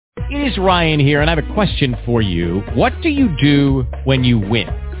It is Ryan here, and I have a question for you. What do you do when you win?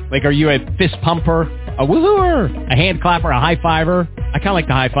 Like, are you a fist pumper, a woohooer, a hand clapper, a high fiver? I kind of like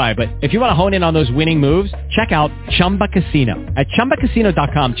the high five, but if you want to hone in on those winning moves, check out Chumba Casino. At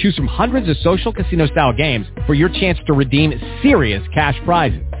ChumbaCasino.com, choose from hundreds of social casino-style games for your chance to redeem serious cash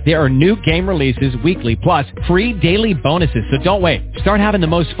prizes. There are new game releases weekly, plus free daily bonuses, so don't wait. Start having the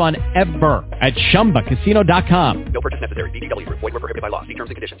most fun ever at ChumbaCasino.com. No purchase necessary. VGW. Void where prohibited by law. See terms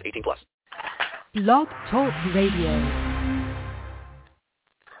and conditions. 18+. Blog Talk Radio.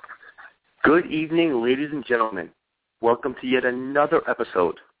 Good evening, ladies and gentlemen. Welcome to yet another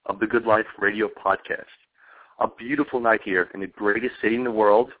episode of the Good Life Radio podcast. A beautiful night here in the greatest city in the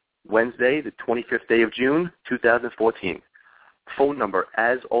world, Wednesday, the 25th day of June, 2014. Phone number,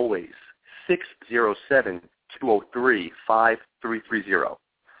 as always, 607-203-5330.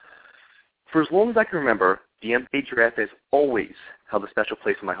 For as long as I can remember, the NBA draft has always held a special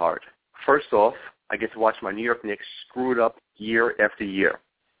place in my heart. First off, I get to watch my New York Knicks screw it up year after year.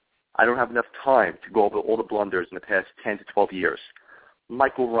 I don't have enough time to go over all the blunders in the past 10 to 12 years.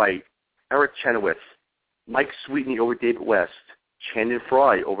 Michael Wright, Eric Chenoweth, Mike Sweetney over David West, Chandon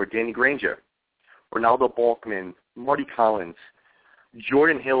Fry over Danny Granger, Ronaldo Balkman, Marty Collins,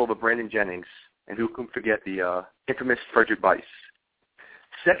 Jordan Hill over Brandon Jennings, and who can forget the infamous Frederick Weiss.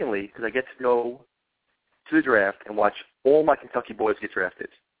 Secondly, because I get to go to the draft and watch all my Kentucky boys get drafted.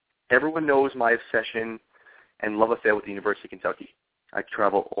 Everyone knows my obsession and love affair with the University of Kentucky. I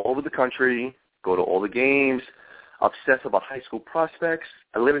travel all over the country, go to all the games, obsess about high school prospects.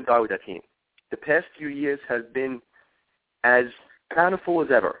 I live and die with that team. The past few years has been as bountiful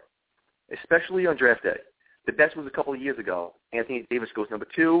as ever, especially on draft day. The best was a couple of years ago. Anthony Davis goes number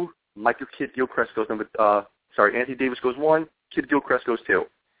 2. Michael Kidd-Gilchrist goes Anthony Davis goes 1. Kidd-Gilchrist goes 2.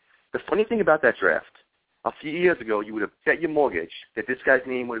 The funny thing about that draft, a few years ago, you would have bet your mortgage that this guy's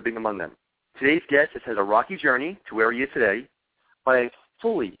name would have been among them. Today's guest has had a rocky journey to where he is today, but I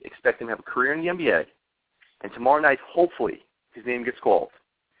fully expect him to have a career in the NBA. And tomorrow night, hopefully, his name gets called.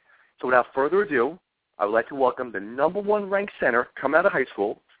 So without further ado, I would like to welcome the number 1 ranked center coming out of high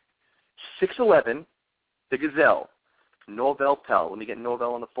school, 6'11", the Gazelle, Norvel Pelle. Let me get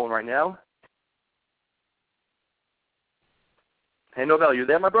Norvel on the phone right now. Hey, Norvel, you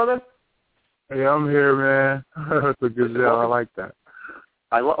there, my brother? Hey, I'm here, man. The Gazelle, I like that.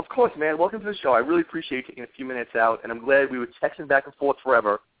 Of course, man. Welcome to the show. I really appreciate you taking a few minutes out, and I'm glad we were texting back and forth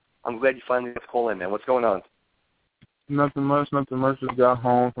forever. I'm glad you finally got to call in, man. What's going on? Nothing much. Just got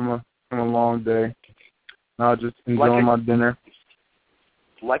home from a long day. Now just enjoying my dinner.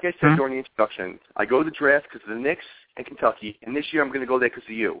 Like I said during the introduction, I go to the draft because of the Knicks and Kentucky, and this year I'm going to go there because of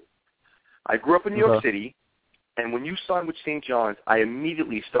you. I grew up in New York City, and when you signed with St. John's, I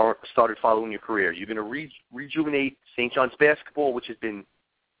immediately started following your career. You're going to rejuvenate St. John's basketball, which has been,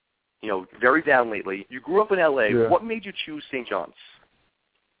 very down lately. You grew up in L.A. Yeah. What made you choose St. John's?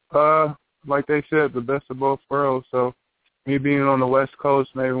 Like they said, the best of both worlds. So me being on the West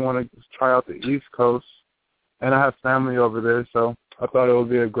Coast made me want to try out the East Coast, and I have family over there, so I thought it would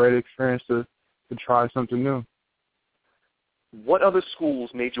be a great experience to try something new. What other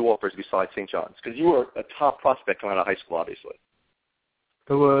schools made you offers besides St. John's? Because you were a top prospect coming out of high school, obviously.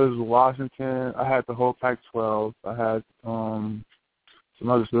 It was Washington. I had the whole Pac-12. I had some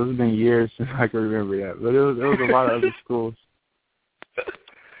other schools. It's been years since I can remember that. But it was a lot of other schools.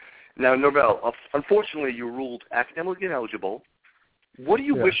 Now, Norvel, unfortunately, you were ruled academically ineligible. What do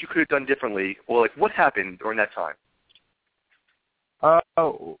you wish you could have done differently, or what happened during that time?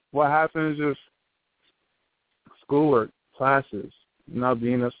 What happened is just schoolwork, classes, not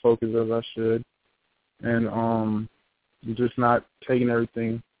being as focused as I should, and just not taking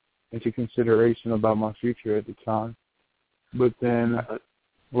everything into consideration about my future at the time. But then,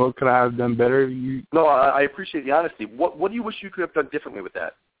 what could I have done better? No, I appreciate the honesty. What do you wish you could have done differently with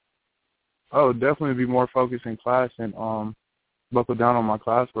that? Oh, definitely be more focused in class and buckle down on my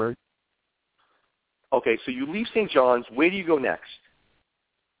classwork. Okay, so you leave St. John's. Where do you go next?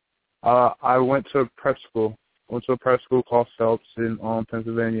 I went to prep school. I went to a prep school called Phelps in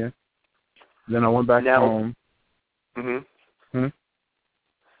Pennsylvania. Then I went back home. Mm-hmm.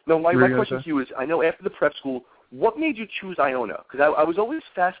 No, my question to you is, I know after the prep school, what made you choose Iona? Because I was always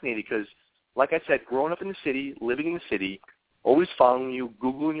fascinated because, like I said, growing up in the city, living in the city, always following you,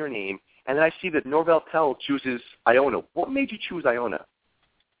 Googling your name, and then I see that Norvel Pelle chooses Iona. What made you choose Iona?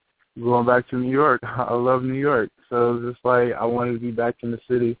 Going back to New York. I love New York. So it was just like I wanted to be back in the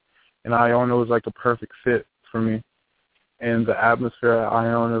city, and Iona was like a perfect fit for me. And the atmosphere at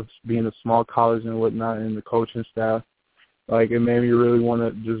Iona, being a small college and whatnot, and the coaching staff, like it made me really want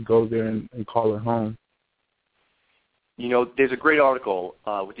to just go there and call it home. You know, there's a great article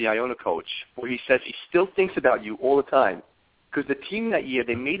with the Iona coach where he says he still thinks about you all the time because the team that year,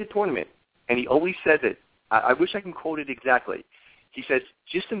 they made a tournament, and he always says it. I wish I can quote it exactly. He says,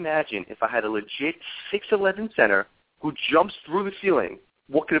 just imagine if I had a legit 6'11" center who jumps through the ceiling,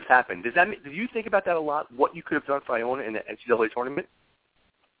 what could have happened? Do you think about that a lot, what you could have done for Iona in the NCAA tournament?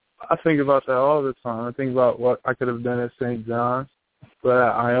 I think about that all the time. I think about what I could have done at St. John's. But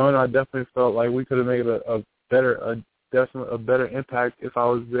at Iona, I definitely felt like we could have made a better impact if I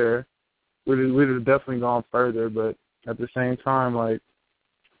was there. We'd have definitely gone further, but at the same time, like,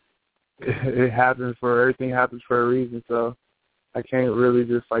 everything happens for a reason, so I can't really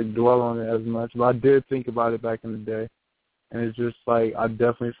just, like, dwell on it as much. But I did think about it back in the day, and it's just, like, I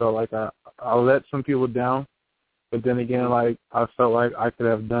definitely felt like I let some people down, but then again, like, I felt like I could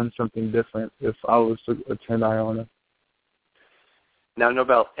have done something different if I was to attend Iona. Now,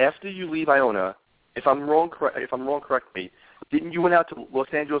 Norvel, after you leave Iona, if I'm wrong, correct me. Didn't you went out to Los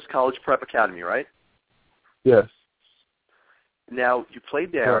Angeles College Prep Academy, right? Yes. Now, you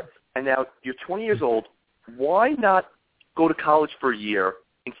played there, Correct. and now you're 20 years old. Why not go to college for a year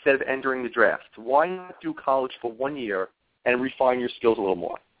instead of entering the draft? Why not do college for 1 year and refine your skills a little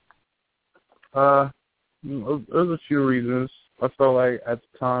more? There's a few reasons. I felt like at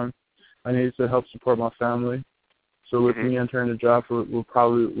the time I needed to help support my family. So with me entering the draft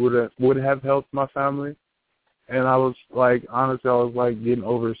would have helped my family. And I was like, honestly, I was like getting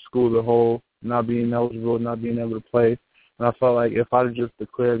over school, the whole not being eligible, not being able to play. And I felt like if I'd have just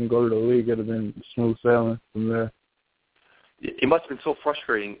declared and go to the league, it would have been smooth sailing from there. It must have been so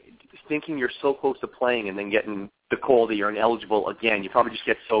frustrating thinking you're so close to playing and then getting the call that you're ineligible again. You probably just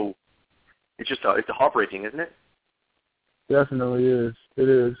get so it's heartbreaking, isn't it? Definitely is. It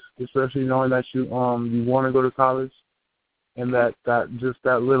is, especially knowing that you want to go to college, and that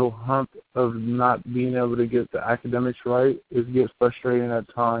little hump of not being able to get the academics right, it gets frustrating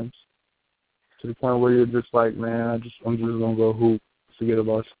at times to the point where you're just like, man, I'm just gonna go hoop, forget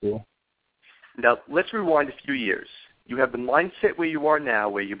about school. Now let's rewind a few years. You have the mindset where you are now,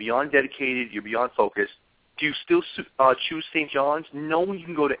 where you're beyond dedicated, you're beyond focused. Do you still choose St. John's, knowing you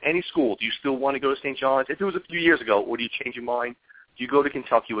can go to any school? Do you still want to go to St. John's? If it was a few years ago, or do you change your mind? Do you go to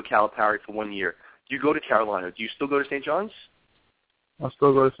Kentucky with Calipari for 1 year? Do you go to Carolina? Do you still go to St. John's? I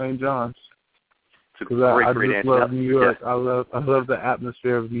still go to St. John's because I just love New York. Yeah. I love the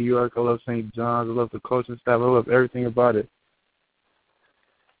atmosphere of New York. I love St. John's. I love the coaching staff. I love everything about it.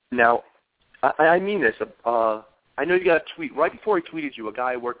 Now, I mean this. I know you got a tweet. Right before he tweeted you, a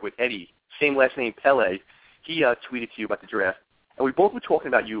guy I work with, Eddie, same last name, Pelle, he tweeted to you about the draft. And we both were talking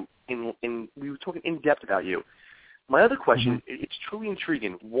about you, we were talking in depth about you. My other question, it's truly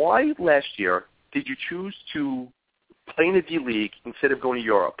intriguing. Why last year did you choose to play in the D-League instead of going to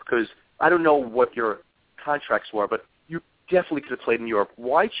Europe? Because I don't know what your contracts were, but you definitely could have played in Europe.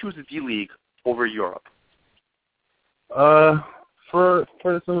 Why choose the D-League over Europe? For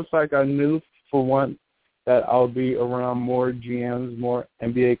the simple fact, I knew, for one, that I'll be around more GMs, more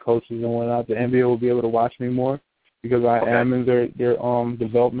NBA coaches and whatnot. The NBA will be able to watch me more because I am in their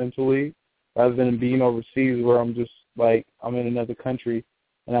developmental league, rather than being overseas where I'm just like I'm in another country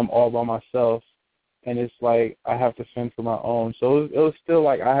and I'm all by myself, and it's like I have to fend for my own. So it was still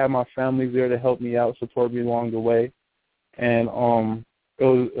like I had my family there to help me out, support me along the way, and it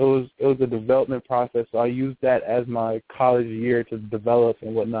was a development process. So I used that as my college year to develop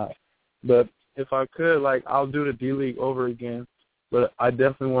and whatnot. But if I could, like, I'll do the D-League over again, but I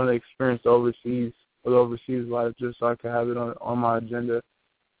definitely want to experience the overseas life just so I can have it on my agenda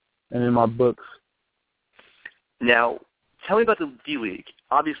and in my books. Now, tell me about the D-League.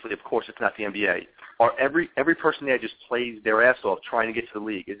 Obviously, of course, it's not the NBA. Every person there just plays their ass off trying to get to the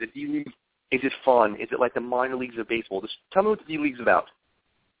league. Is the D-League, is it fun? Is it like the minor leagues of baseball? Just tell me what the D-League's about.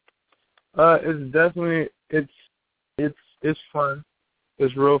 It's definitely, it's fun.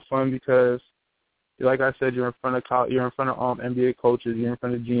 It's real fun because, like I said, you're in front of NBA coaches, you're in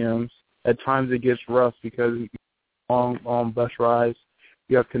front of GMs. At times it gets rough because on bus rides,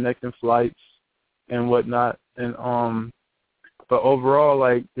 you have connecting flights and whatnot, and but overall,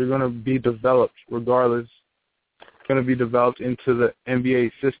 like, you're gonna be developed regardless. You're gonna be developed into the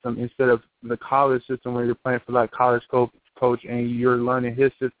NBA system instead of the college system where you're playing for that college coach and you're learning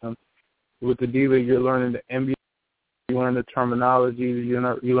his system. With the D-League, you're learning the NBA. You learn the terminology. You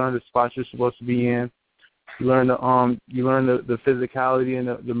learn the spots you're supposed to be in. You learn the physicality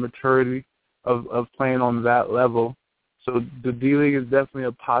and the maturity of playing on that level. So the D-League is definitely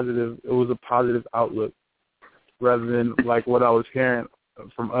a positive. It was a positive outlook, rather than like what I was hearing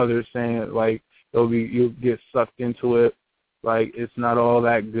from others saying like you'll get sucked into it, like it's not all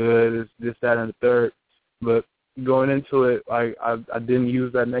that good. It's this, that, and the third. But going into it, like I didn't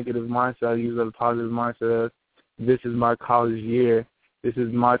use that negative mindset. I used a positive mindset of, this is my college year. This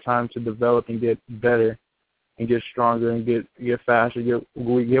is my time to develop and get better and get stronger and get faster, get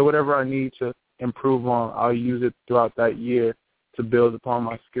whatever I need to improve on. I'll use it throughout that year to build upon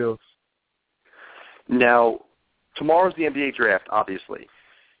my skills. Now, tomorrow's the NBA draft, obviously.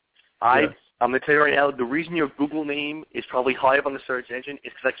 Yes. I'm going to tell you right now, the reason your Google name is probably high up on the search engine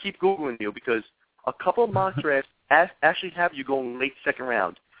is because I keep Googling you, because a couple of mock drafts actually have you going late second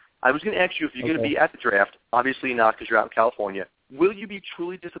round. I was going to ask you if you're going to be at the draft. Obviously not, because you're out in California. Will you be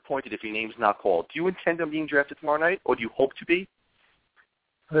truly disappointed if your name's not called? Do you intend on being drafted tomorrow night, or do you hope to be?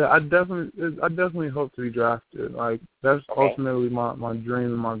 Yeah, I definitely hope to be drafted. Like, that's ultimately my dream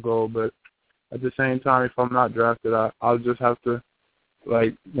and my goal. But at the same time, if I'm not drafted, I'll just have to,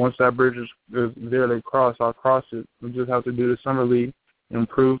 like, once that bridge is there to cross, I'll cross it. I'll just have to do the summer league and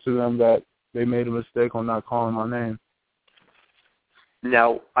prove to them that they made a mistake on not calling my name.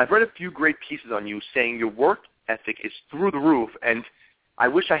 Now, I've read a few great pieces on you saying your work ethic is through the roof, and I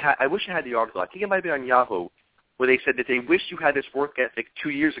wish I had the article. I think it might be on Yahoo, where they said that they wish you had this work ethic 2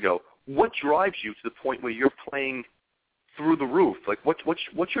 years ago. What drives you to the point where you're playing through the roof? Like,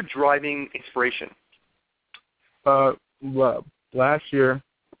 what's your driving inspiration? Well, last year,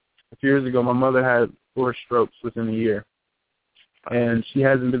 a few years ago, my mother had 4 strokes within a year, and she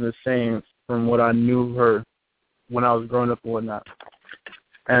hasn't been the same from what I knew her when I was growing up and whatnot.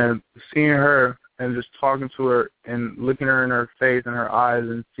 And seeing her and just talking to her and looking her in her face and her eyes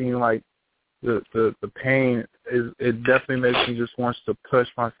and seeing, like, the pain, it definitely makes me just want to push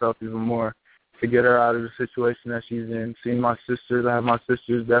myself even more to get her out of the situation that she's in. Seeing my sisters, I have my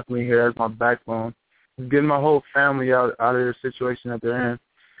sisters definitely here as my backbone. Getting my whole family out of the situation that they're in.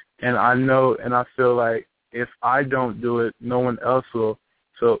 And I know and I feel like if I don't do it, no one else will.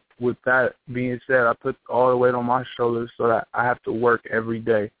 So with that being said, I put all the weight on my shoulders so that I have to work every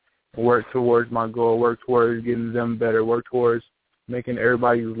day, work towards my goal, work towards getting them better, work towards making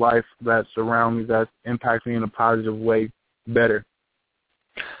everybody's life that's around me, that impacts me in a positive way, better.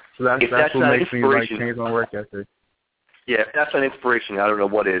 So that's what makes me like change my work ethic. Yeah, if that's an inspiration, I don't know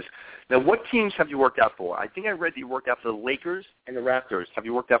what is. Now, what teams have you worked out for? I think I read that you worked out for the Lakers and the Raptors. Have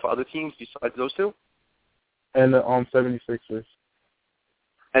you worked out for other teams besides those two? And the 76ers.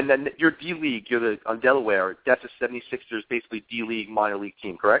 And then your D-League, you're on Delaware, that's a 76ers, basically D-League minor league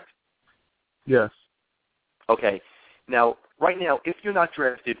team, correct? Yes. Okay. Now, right now, if you're not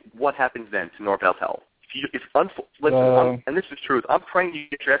drafted, what happens then to Norvel Pelle? And this is truth, I'm praying you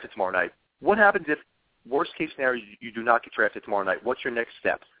get drafted tomorrow night. What happens if, worst case scenario, you do not get drafted tomorrow night? What's your next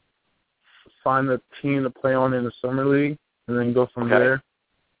step? Find a team to play on in the summer league, and then go from there.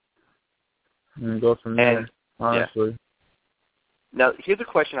 And go from there, honestly. Yeah. Now, here's a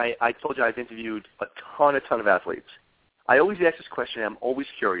question I told you I've interviewed a ton of athletes. I always ask this question, and I'm always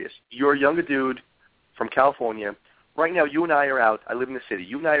curious. You're a younger dude from California. Right now, you and I are out. I live in the city.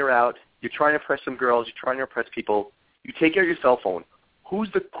 You and I are out. You're trying to impress some girls. You're trying to impress people. You take out your cell phone. Who's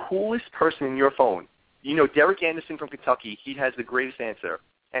the coolest person in your phone? You know, Derek Anderson from Kentucky, he has the greatest answer.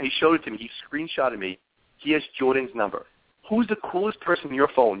 And he showed it to me. He screenshotted me. He has Jordan's number. Who's the coolest person in your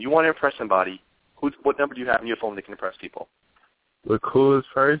phone? You want to impress somebody. What number do you have in your phone that can impress people? The coolest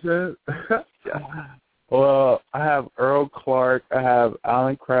person? Yeah. Well, I have Earl Clark. I have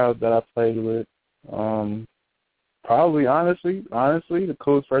Alan Krause that I played with. Probably, honestly, the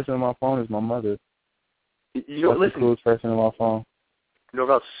coolest person on my phone is my mother. You know, That's the coolest person on my phone. You know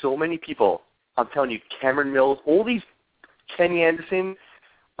about so many people. I'm telling you, Cameron Mills, all these, Kenny Anderson.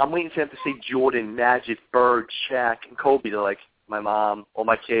 I'm waiting for them to say Jordan, Magic, Bird, Shaq, and Kobe. They're like, my mom, all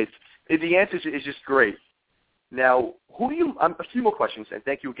my kids. The answer is just great. Now, who do you? A few more questions, and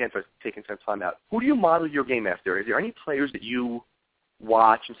thank you again for taking some time out. Who do you model your game after? Is there any players that you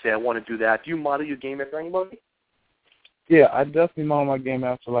watch and say, I want to do that? Do you model your game after anybody? Yeah, I definitely model my game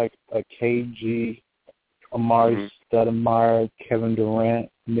after like a KG, Amari Stoudemire, Kevin Durant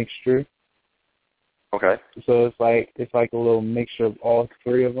mixture. Okay. So it's like a little mixture of all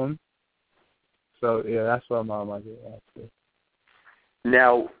three of them. So yeah, that's what I model my game after.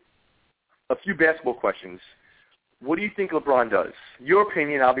 Now, a few basketball questions. What do you think LeBron does? Your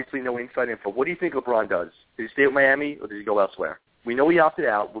opinion, obviously no inside info. What do you think LeBron does? Does he stay at Miami or does he go elsewhere? We know he opted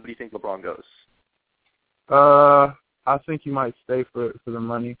out. Where do you think LeBron goes? I think he might stay for the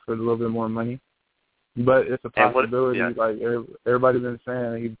money, for a little bit more money. But it's a possibility. Like everybody's been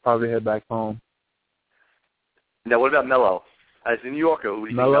saying, he'd probably head back home. Now, what about Melo? As a New Yorker, who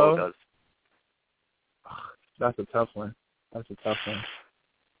do you think Melo does? That's a tough one. Listen,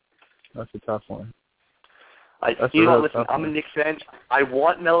 I'm a Knicks fan. I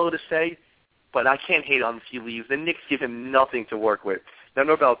want Melo to say, but I can't hate on him if he leaves. The Knicks give him nothing to work with. Now,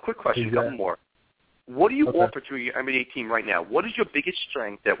 Norvel, quick question, a couple more. What do you offer to your NBA team right now? What is your biggest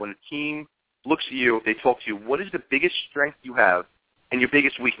strength that when a team looks at you, they talk to you, what is the biggest strength you have and your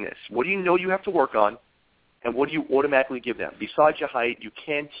biggest weakness? What do you know you have to work on, and what do you automatically give them? Besides your height, you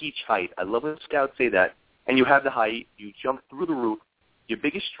can teach height. I love when scouts say that. And you have the height. You jump through the roof. Your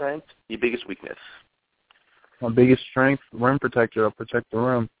biggest strength, your biggest weakness. My biggest strength, rim protector. I protect the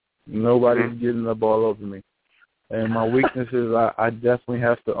rim. Nobody's getting the ball over me. And my weakness is I definitely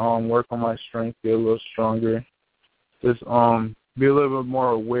have to work on my strength, get a little stronger. Just be a little bit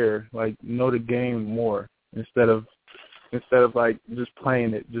more aware, like know the game more instead of like just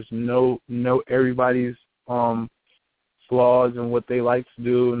playing it. Just know everybody's flaws and what they like to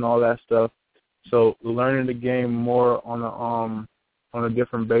do and all that stuff. So learning the game more on a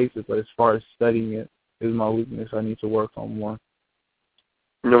different basis, but as far as studying it is my weakness. I need to work on more.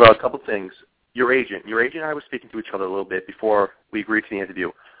 You know, a couple things. Your agent and I were speaking to each other a little bit before we agreed to the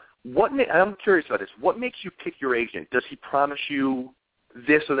interview. I'm curious about this. What makes you pick your agent? Does he promise you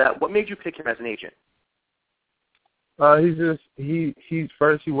this or that? What made you pick him as an agent? He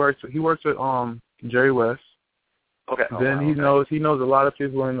works with Jerry West. Okay. Then he knows a lot of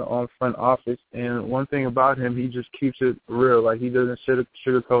people in the front office, and one thing about him, he just keeps it real. Like he doesn't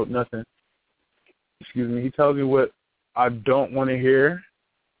sugarcoat nothing. Excuse me. He tells me what I don't want to hear,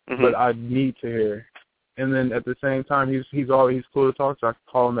 but I need to hear. And then at the same time, he's always cool to talk to. I can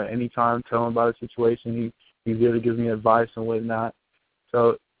call him at any time, tell him about a situation. He's there to give me advice and whatnot.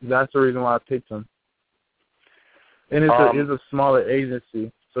 So that's the reason why I picked him. And it's a smaller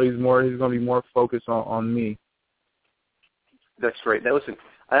agency, so he's going to be more focused on me. That's great. Now listen,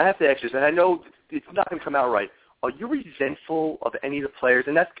 I have to ask this, and I know it's not going to come out right. Are you resentful of any of the players?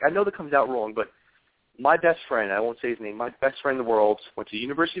 And I know that comes out wrong, but my best friend, I won't say his name, my best friend in the world, went to the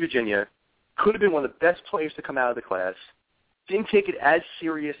University of Virginia, could have been one of the best players to come out of the class, didn't take it as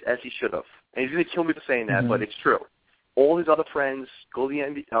serious as he should have. And he's going to kill me for saying that, but it's true. All his other friends go to the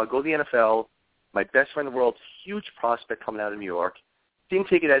NFL. My best friend in the world, huge prospect coming out of New York, didn't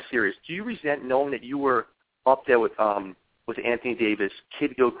take it as serious. Do you resent knowing that you were up there with Anthony Davis,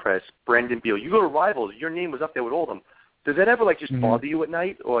 Kid Gilchrist, Brandon Beal? You go to Rivals, your name was up there with all of them. Does that ever just bother you at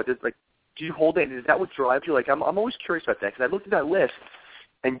night, or do you hold that? Is that what drives you? I'm always curious about that because I looked at that list,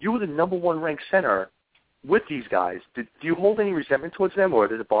 and you were the number one ranked center with these guys. Do you hold any resentment towards them, or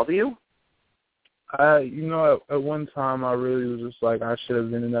does it bother you? At one time I really was just like I should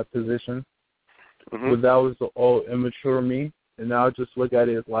have been in that position, but that was the old immature me, and now I just look at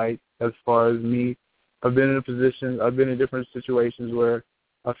it like as far as me. I've been in different situations where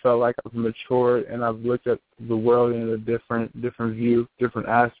I felt like I've matured and I've looked at the world in a different view, different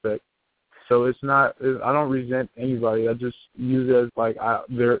aspect. So I don't resent anybody. I just use it as like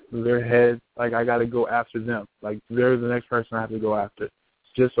their head, like I got to go after them. Like they're the next person I have to go after,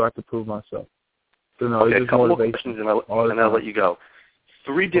 just so I can prove myself. So no, okay, it's just a couple more motivation. questions and I'll let you go.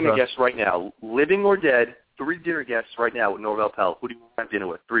 3 dinner guests right now, living or dead. 3 dinner guests right now with Norvel Pelle. Who do you want to have dinner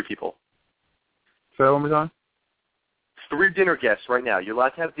with? 3 people. Say that one more time? 3 dinner guests right now. You're allowed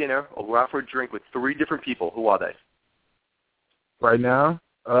to have dinner or go out for a drink with 3 different people. Who are they? Right now?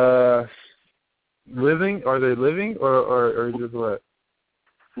 Living? Are they living or just what?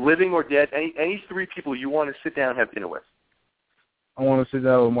 Living or dead. Any 3 people you want to sit down and have dinner with. I want to sit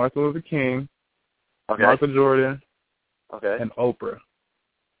down with Martin Luther King, okay. Michael Jordan, okay, and Oprah.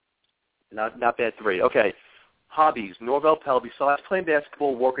 Not bad 3. Okay. Hobbies. Norvel Pelle, besides playing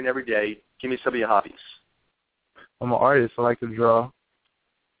basketball, working every day, give me some of your hobbies. I'm an artist. I like to draw.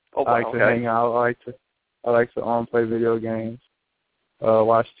 Oh, I like to hang out. I like to play video games,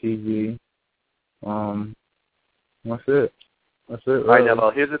 watch TV. That's it. Really. All right, now,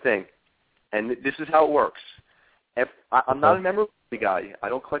 well, here's the thing, and this is how it works. I'm not a memorabilia guy. I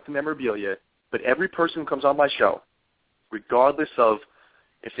don't collect the memorabilia, but every person who comes on my show, regardless of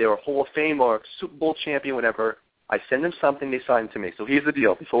if they're a Hall of Fame or Super Bowl champion, whatever, I send them something, they sign to me. So here's the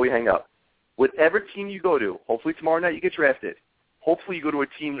deal before we hang up. Whatever team you go to, hopefully tomorrow night you get drafted. Hopefully you go to a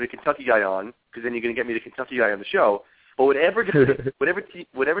team with a Kentucky guy on, because then you're going to get me the Kentucky guy on the show. But whatever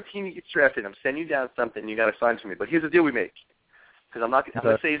team you get drafted, I'm sending you down something, you got to sign to me. But here's the deal we make, because I'm going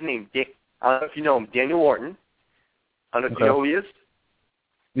to say his name. I don't know if you know him, Daniel Wharton. I don't know if you know who he is?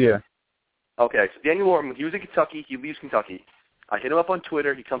 Yeah. Okay, so Daniel Wharton, he was in Kentucky. He leaves Kentucky. I hit him up on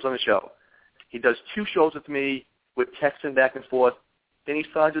Twitter. He comes on the show. He does 2 shows with me with texting back and forth. Then he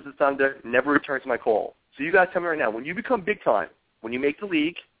signs with the Thunder, never returns my call. So you guys tell me right now, when you become big time, when you make the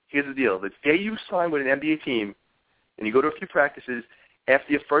league, here's the deal. The day you sign with an NBA team and you go to a few practices,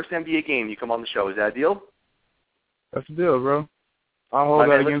 after your first NBA game, you come on the show. Is that a deal? That's the deal, bro. I'll hold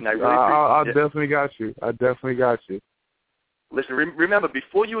that against listen, you. I definitely got you. I definitely got you. Listen, remember,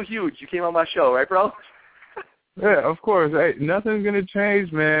 before you were huge, you came on my show, right, bro? Yeah, of course. Hey, nothing's going to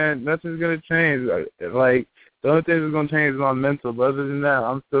change, man. Nothing's going to change. Like, the only thing that's going to change is my mental. But other than that,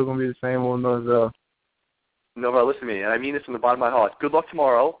 I'm still going to be the same old Norvel. Norvel, listen to me, and I mean this from the bottom of my heart. Good luck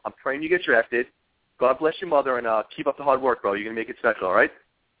tomorrow. I'm praying you get drafted. God bless your mother, and keep up the hard work, bro. You're going to make it special, all right?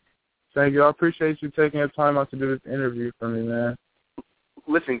 Thank you. I appreciate you taking the time out to do this interview for me, man.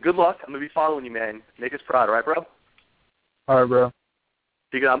 Listen, good luck. I'm going to be following you, man. Make us proud, all right, bro? All right, bro.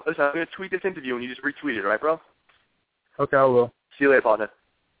 Listen, I'm going to tweet this interview, and you just retweet it, all right, bro? Okay, I will. See you later, partner.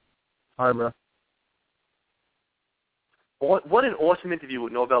 All right, bro. What an awesome interview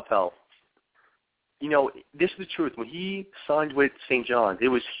with Norvel Pelle. You know, this is the truth. When he signed with St. John's, it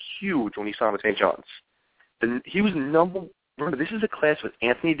was huge when he signed with St. John's. He was remember, this is a class with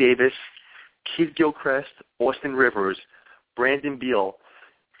Anthony Davis, Kid Gilchrist, Austin Rivers, Brandon Beal.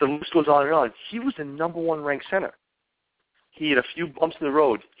 The list goes on and on. He was the number 1 ranked center. He had a few bumps in the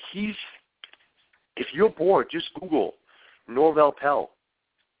road. If you're bored, just Google Norvel Pelle.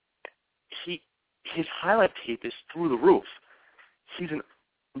 His highlight tape is through the roof. He's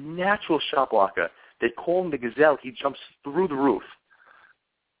a natural shot blocker. They call him the Gazelle. He jumps through the roof.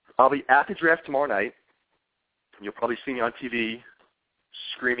 I'll be at the draft tomorrow night. You'll probably see me on TV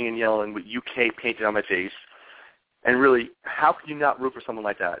screaming and yelling with UK painted on my face. And really, how could you not root for someone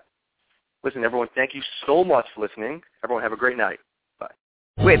like that? Listen, everyone, thank you so much for listening. Everyone, have a great night. Bye.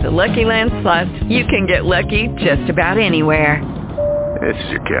 With the Lucky Land Slots, you can get lucky just about anywhere. This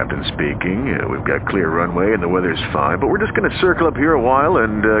is your captain speaking. We've got clear runway and the weather's fine, but we're just going to circle up here a while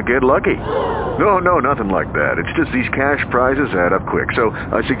and get lucky. No, nothing like that. It's just these cash prizes add up quick. So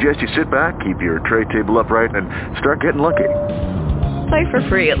I suggest you sit back, keep your tray table upright, and start getting lucky. Play for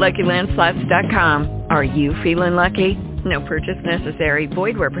free at LuckyLandSlots.com. Are you feeling lucky? No purchase necessary.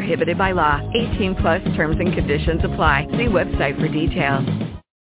 Void where prohibited by law. 18+ terms and conditions apply. See website for details.